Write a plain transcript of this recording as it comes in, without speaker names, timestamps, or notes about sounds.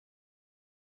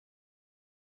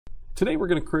Today we're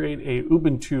going to create a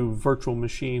Ubuntu virtual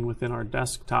machine within our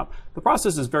desktop. The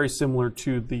process is very similar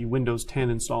to the Windows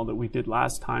 10 install that we did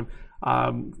last time.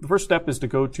 The first step is to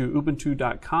go to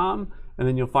ubuntu.com, and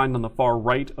then you'll find on the far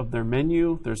right of their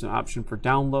menu there's an option for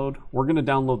download. We're going to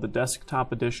download the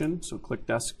desktop edition, so click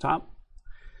desktop.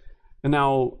 And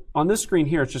now on this screen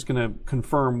here, it's just going to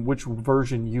confirm which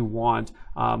version you want.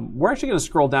 We're actually going to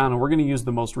scroll down and we're going to use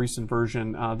the most recent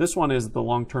version. This one is the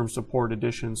long-term support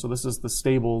edition, so this is the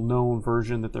stable, known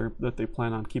version that they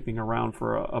plan on keeping around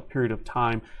for a period of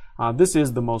time. This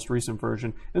is the most recent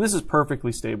version, and this is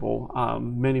perfectly stable.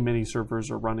 Many servers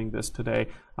are running this today.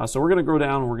 So we're going to go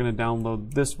down and we're going to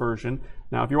download this version.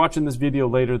 Now, if you're watching this video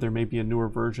later, there may be a newer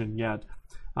version yet.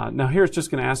 Now here it's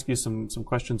just going to ask you some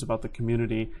questions about the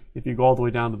community. If you go all the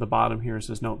way down to the bottom here, it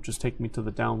says, nope, just take me to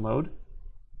the download.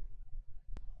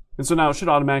 And so now it should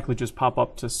automatically just pop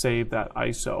up to save that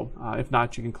ISO. If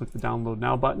not, you can click the download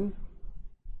now button.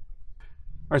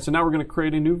 All right, so now we're going to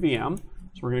create a new VM.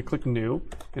 So we're going to click new.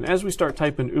 And as we start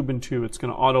typing Ubuntu, it's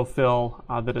going to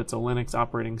autofill that it's a Linux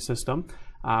operating system.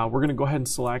 We're going to go ahead and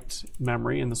select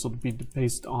memory, and this will be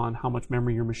based on how much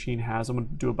memory your machine has. I'm going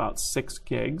to do about 6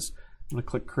 gigs. I'm going to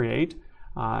click create,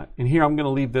 and here I'm going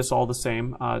to leave this all the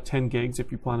same, 10 gigs. If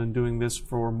you plan on doing this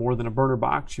for more than a burner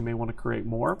box, you may want to create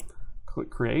more. Click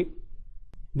create.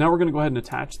 Now we're going to go ahead and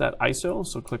attach that ISO,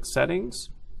 so click settings,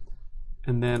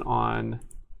 and then on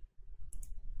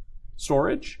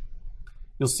storage,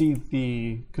 you'll see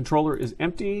the controller is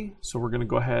empty, so we're going to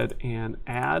go ahead and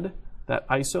add that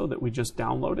ISO that we just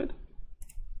downloaded.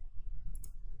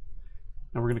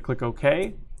 Now we're going to click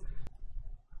OK.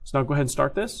 So now go ahead and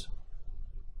start this.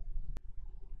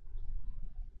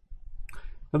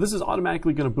 Now this is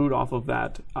automatically going to boot off of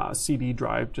that CD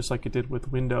drive, just like it did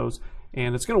with Windows,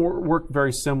 and it's going to work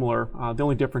very similar. The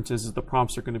only difference is the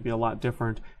prompts are going to be a lot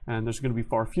different, and there's going to be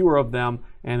far fewer of them,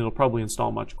 and it'll probably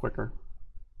install much quicker.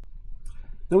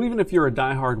 Now, even if you're a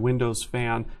diehard Windows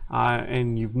fan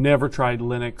and you've never tried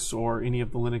Linux or any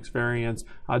of the Linux variants,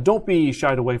 don't be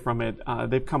shied away from it.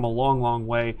 They've come a long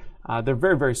way. They're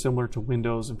very similar to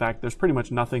Windows. In fact, there's pretty much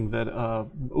nothing that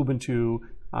Ubuntu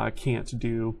can't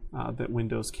do that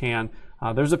Windows can.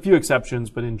 There's a few exceptions,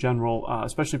 but in general,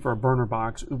 especially for a burner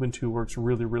box, Ubuntu works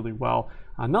really well.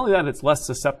 Not only that, it's less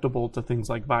susceptible to things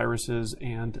like viruses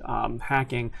and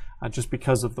hacking just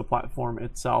because of the platform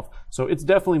itself. So it's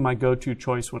definitely my go-to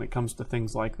choice when it comes to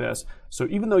things like this. So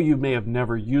even though you may have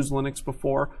never used Linux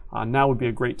before, now would be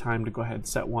a great time to go ahead and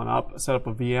set up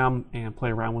a VM and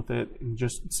play around with it and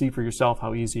just see for yourself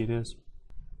how easy it is.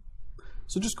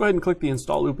 So just go ahead and click the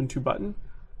Install Ubuntu button.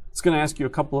 It's going to ask you a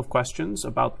couple of questions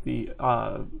about the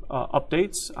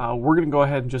updates. We're going to go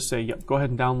ahead and just say, yep, go ahead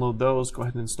and download those. Go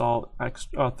ahead and install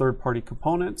third-party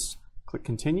components. Click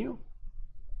Continue.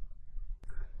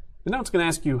 And now it's going to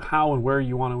ask you how and where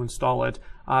you want to install it.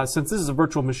 Since this is a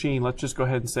virtual machine, let's just go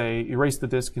ahead and say, erase the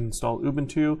disk and install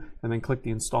Ubuntu, and then click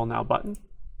the Install Now button.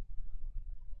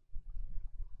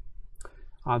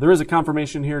 There is a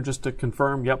confirmation here just to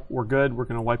confirm, yep, we're good. We're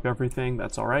going to wipe everything.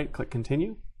 That's all right. Click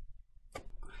Continue.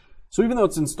 So even though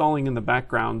it's installing in the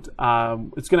background,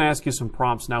 it's going to ask you some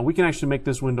prompts. Now we can actually make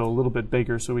this window a little bit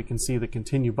bigger so we can see the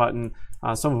continue button.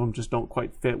 Some of them just don't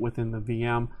quite fit within the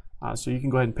VM. So you can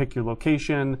go ahead and pick your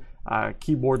location,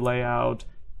 keyboard layout,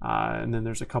 and then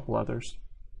there's a couple others.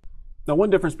 Now one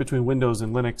difference between Windows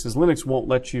and Linux is Linux won't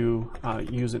let you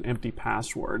use an empty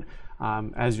password,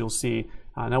 as you'll see.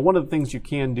 Now one of the things you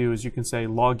can do is you can say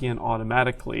log in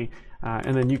automatically,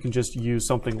 and then you can just use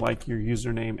something like your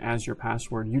username as your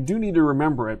password. You do need to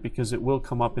remember it because it will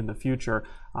come up in the future,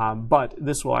 but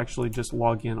this will actually just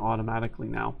log in automatically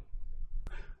now.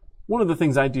 One of the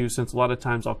things I do, since a lot of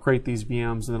times I'll create these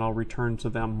VMs and then I'll return to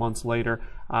them months later,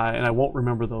 and I won't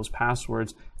remember those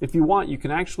passwords. If you want, you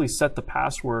can actually set the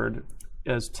password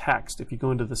as text. If you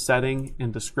go into the setting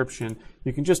and description,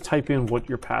 you can just type in what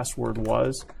your password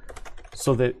was,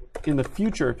 so that in the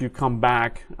future, if you come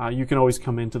back, you can always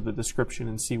come into the description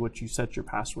and see what you set your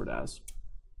password as.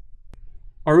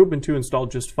 Our Ubuntu installed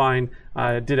just fine.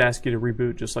 It did ask you to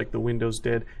reboot just like the Windows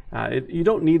did. You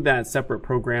don't need that separate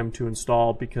program to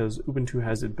install because Ubuntu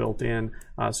has it built in.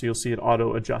 So you'll see it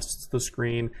auto adjusts the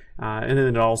screen, and then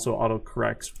it also auto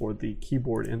corrects for the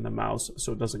keyboard and the mouse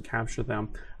so it doesn't capture them.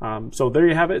 So there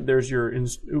you have it. There's your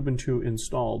Ubuntu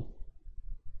installed.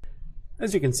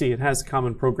 As you can see, it has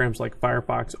common programs like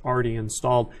Firefox already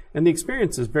installed, and the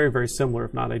experience is very similar,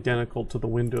 if not identical, to the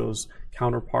Windows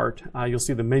counterpart. You'll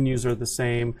see the menus are the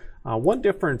same. One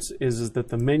difference is that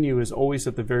the menu is always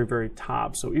at the very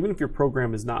top, so even if your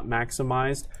program is not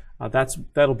maximized,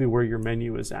 that'll be where your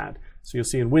menu is at. So you'll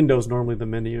see in Windows normally the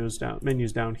menus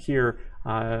down here.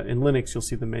 In Linux you'll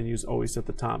see the menus always at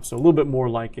the top. So a little bit more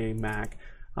like a Mac.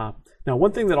 Now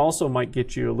one thing that also might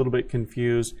get you a little bit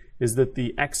confused is that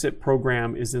the exit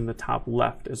program is in the top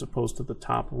left as opposed to the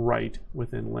top right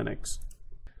within Linux.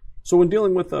 So when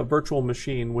dealing with a virtual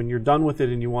machine, when you're done with it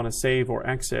and you want to save or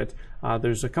exit,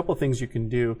 there's a couple things you can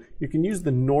do. You can use the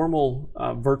normal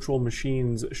virtual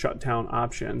machines shutdown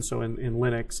option. So in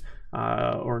Linux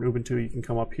or in Ubuntu, you can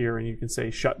come up here and you can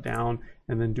say shut down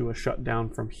and then do a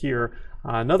shutdown from here.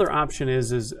 Another option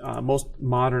is most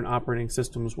modern operating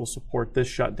systems will support this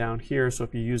shutdown here. So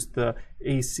if you use the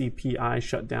ACPI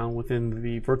shutdown within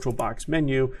the VirtualBox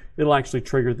menu, it'll actually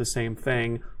trigger the same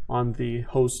thing on the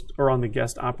host or on the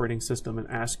guest operating system and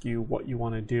ask you what you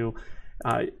want to do.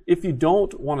 If you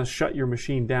don't want to shut your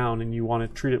machine down and you want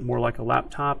to treat it more like a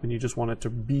laptop and you just want it to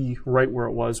be right where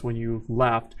it was when you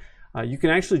left, you can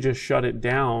actually just shut it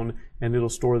down and it'll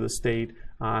store the state.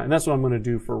 And that's what I'm going to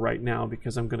do for right now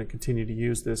because I'm going to continue to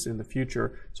use this in the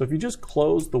future. So if you just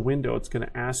close the window, it's going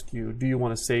to ask you, do you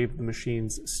want to save the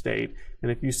machine's state? And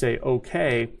if you say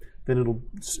OK, then it'll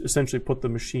essentially put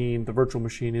the virtual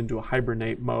machine into a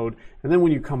hibernate mode. And then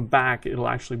when you come back, it'll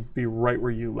actually be right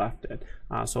where you left it.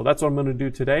 So that's what I'm going to do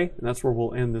today, and that's where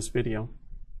we'll end this video.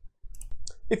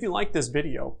 If you like this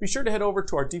video, be sure to head over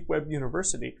to our Deep Web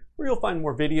University, where you'll find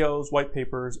more videos, white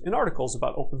papers, and articles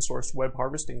about open source web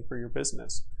harvesting for your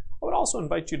business. I would also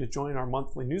invite you to join our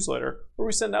monthly newsletter, where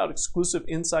we send out exclusive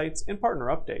insights and partner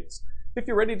updates. If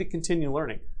you're ready to continue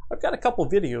learning, I've got a couple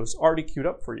videos already queued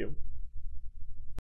up for you.